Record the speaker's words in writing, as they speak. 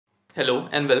Hello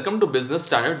and welcome to Business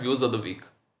Standard Views of the Week.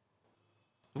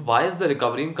 Why is the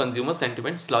recovery in consumer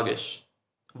sentiment sluggish?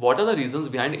 What are the reasons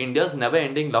behind India's never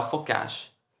ending love for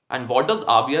cash? And what does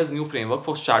RBI's new framework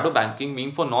for shadow banking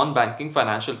mean for non banking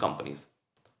financial companies?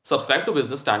 Subscribe to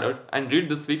Business Standard and read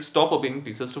this week's top opinion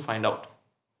pieces to find out.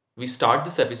 We start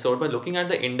this episode by looking at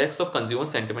the Index of Consumer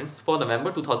Sentiments for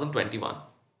November 2021.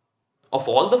 Of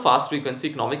all the fast frequency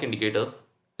economic indicators,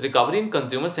 recovery in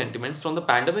consumer sentiments from the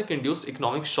pandemic induced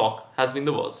economic shock has been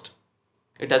the worst.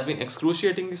 It has been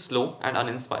excruciatingly slow and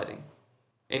uninspiring.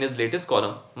 In his latest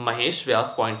column, Mahesh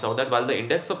Vyas points out that while the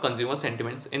index of consumer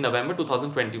sentiments in November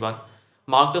 2021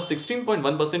 marked a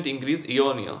 16.1% increase year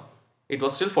on year, it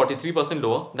was still 43%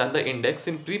 lower than the index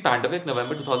in pre pandemic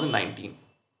November 2019.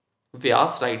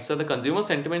 Vyas writes that the consumer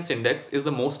sentiments index is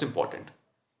the most important.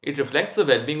 It reflects the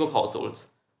well being of households,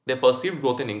 their perceived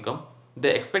growth in income,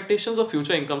 their expectations of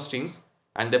future income streams,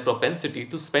 and their propensity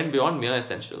to spend beyond mere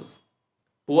essentials.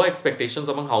 Poor expectations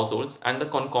among households and the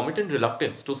concomitant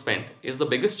reluctance to spend is the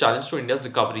biggest challenge to India's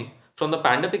recovery from the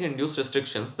pandemic induced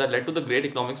restrictions that led to the great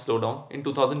economic slowdown in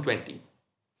 2020.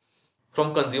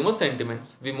 From consumer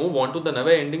sentiments, we move on to the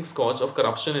never ending scourge of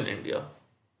corruption in India.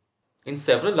 In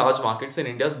several large markets in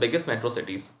India's biggest metro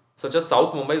cities, such as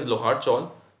South Mumbai's Lohar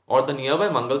Chaul or the nearby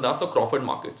Mangaldas or Crawford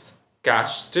markets,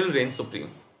 cash still reigns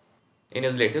supreme. In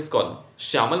his latest column,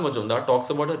 Shyamal Majumdar talks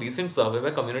about a recent survey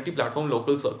by community platform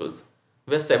Local Circles,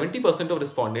 where 70% of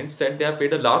respondents said they have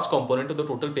paid a large component of the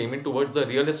total payment towards a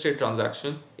real estate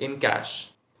transaction in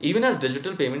cash. Even as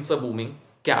digital payments are booming,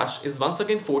 cash is once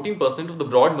again 14% of the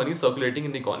broad money circulating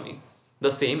in the economy,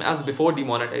 the same as before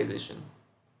demonetization.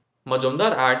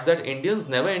 Majumdar adds that Indians'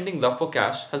 never ending love for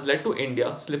cash has led to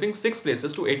India slipping 6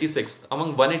 places to 86th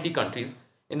among 180 countries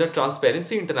in the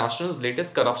Transparency International's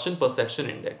latest Corruption Perception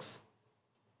Index.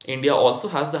 India also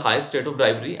has the highest rate of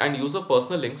bribery and use of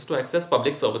personal links to access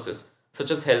public services,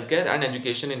 such as healthcare and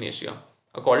education in Asia,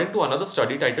 according to another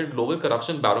study titled Global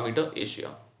Corruption Barometer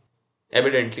Asia.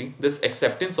 Evidently, this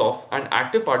acceptance of and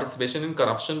active participation in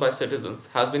corruption by citizens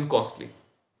has been costly.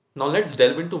 Now let's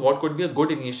delve into what could be a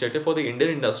good initiative for the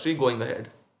Indian industry going ahead.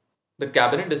 The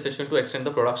cabinet decision to extend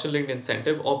the production linked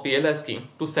incentive or PLI scheme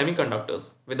to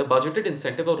semiconductors with a budgeted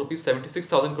incentive of Rs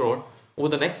 76,000 crore over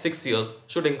the next 6 years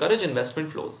should encourage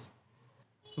investment flows.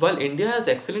 While India has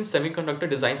excellent semiconductor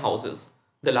design houses,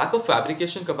 the lack of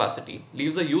fabrication capacity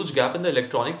leaves a huge gap in the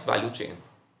electronics value chain.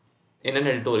 In an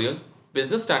editorial,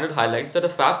 Business Standard highlights that a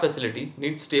fab facility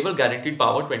needs stable guaranteed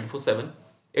power 24/7,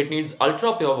 it needs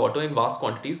ultra pure water in vast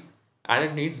quantities, and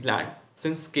it needs land,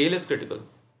 since scale is critical.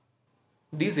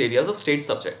 These areas are state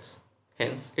subjects.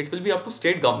 Hence, it will be up to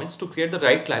state governments to create the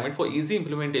right climate for easy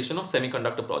implementation of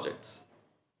semiconductor projects.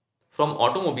 From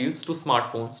automobiles to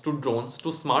smartphones to drones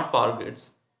to smart power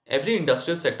grids, every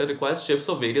industrial sector requires chips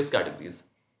of various categories.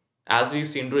 As we've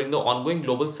seen during the ongoing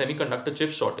global semiconductor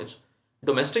chip shortage,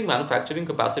 domestic manufacturing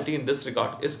capacity in this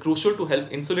regard is crucial to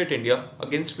help insulate India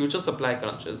against future supply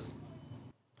crunches.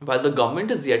 While the government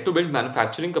is yet to build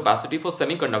manufacturing capacity for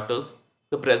semiconductors,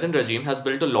 the present regime has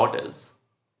built a lot else.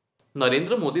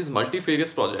 Narendra Modi's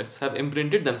multifarious projects have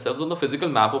imprinted themselves on the physical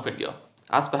map of India,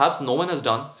 as perhaps no one has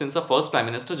done since our first Prime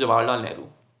Minister Jawaharlal Nehru.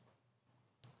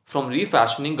 From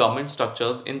refashioning government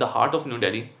structures in the heart of New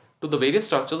Delhi to the various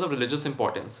structures of religious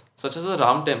importance, such as the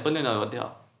Ram Temple in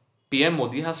Ayodhya, PM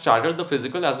Modi has straddled the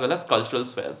physical as well as cultural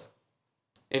spheres.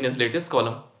 In his latest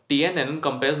column, T.N. Menon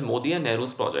compares Modi and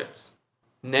Nehru's projects.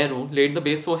 Nehru laid the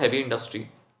base for heavy industry,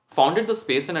 founded the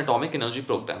space and atomic energy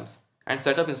programs, and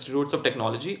set up institutes of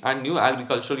technology and new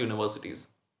agricultural universities.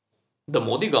 The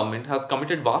Modi government has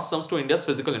committed vast sums to India's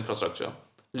physical infrastructure,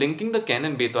 linking the Ken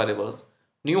and Betwa rivers,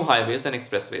 new highways and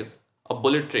expressways, a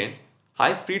bullet train,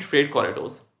 high speed freight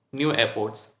corridors, new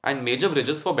airports, and major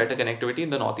bridges for better connectivity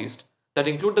in the northeast that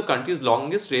include the country's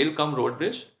longest rail cum road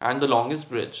bridge and the longest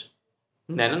bridge.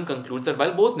 Menon concludes that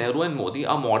while both Nehru and Modi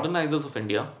are modernizers of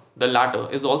India, the latter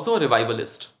is also a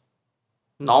revivalist.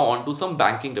 Now on to some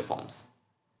banking reforms.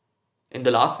 In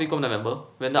the last week of November,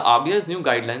 when the RBI's new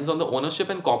guidelines on the ownership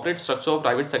and corporate structure of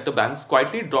private sector banks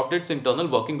quietly dropped its internal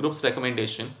working group's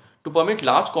recommendation to permit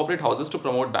large corporate houses to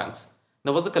promote banks,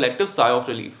 there was a collective sigh of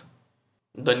relief.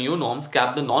 The new norms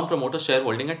cap the non-promoter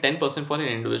shareholding at 10% for an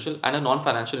individual and a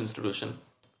non-financial institution.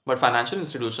 But financial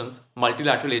institutions,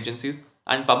 multilateral agencies,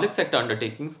 and public sector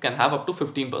undertakings can have up to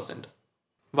 15%.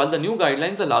 While the new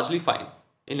guidelines are largely fine,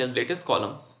 in his latest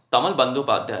column, Tamal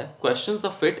Bandyopadhyay questions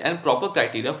the fit and proper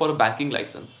criteria for a banking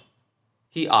license.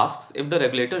 He asks if the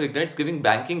regulator regrets giving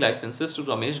banking licenses to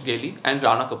Ramesh Geli and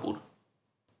Rana Kapoor.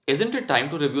 Isn't it time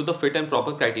to review the fit and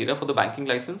proper criteria for the banking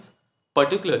license,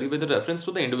 particularly with reference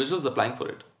to the individuals applying for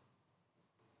it?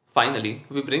 Finally,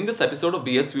 we bring this episode of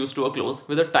BS Views to a close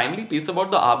with a timely piece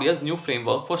about the RBI's new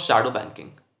framework for shadow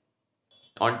banking.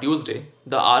 On Tuesday,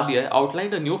 the RBI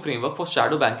outlined a new framework for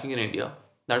shadow banking in India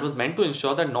that was meant to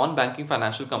ensure that non-banking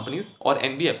financial companies or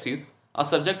NBFCs are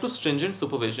subject to stringent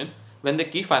supervision when their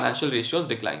key financial ratios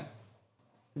decline.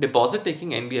 Deposit-taking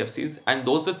NBFCs and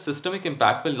those with systemic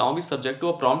impact will now be subject to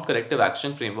a prompt corrective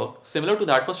action framework similar to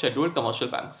that for scheduled commercial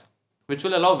banks, which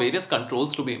will allow various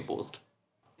controls to be imposed.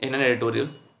 In an editorial,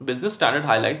 Business Standard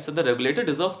highlights that the regulator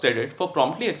deserves credit for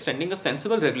promptly extending a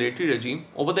sensible regulatory regime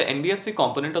over the NBFC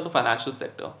component of the financial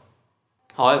sector.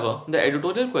 However, the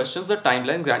editorial questions the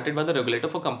timeline granted by the regulator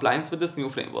for compliance with this new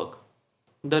framework.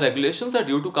 The regulations are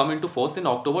due to come into force in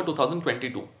October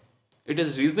 2022. It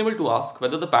is reasonable to ask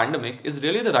whether the pandemic is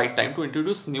really the right time to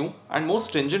introduce new and more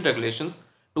stringent regulations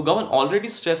to govern already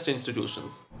stressed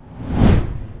institutions.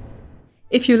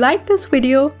 If you like this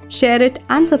video, share it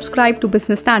and subscribe to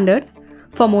Business Standard.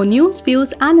 For more news,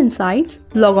 views and insights,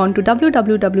 log on to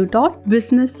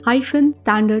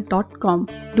www.business-standard.com.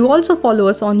 Do also follow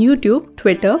us on YouTube,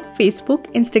 Twitter, Facebook,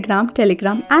 Instagram,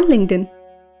 Telegram and LinkedIn.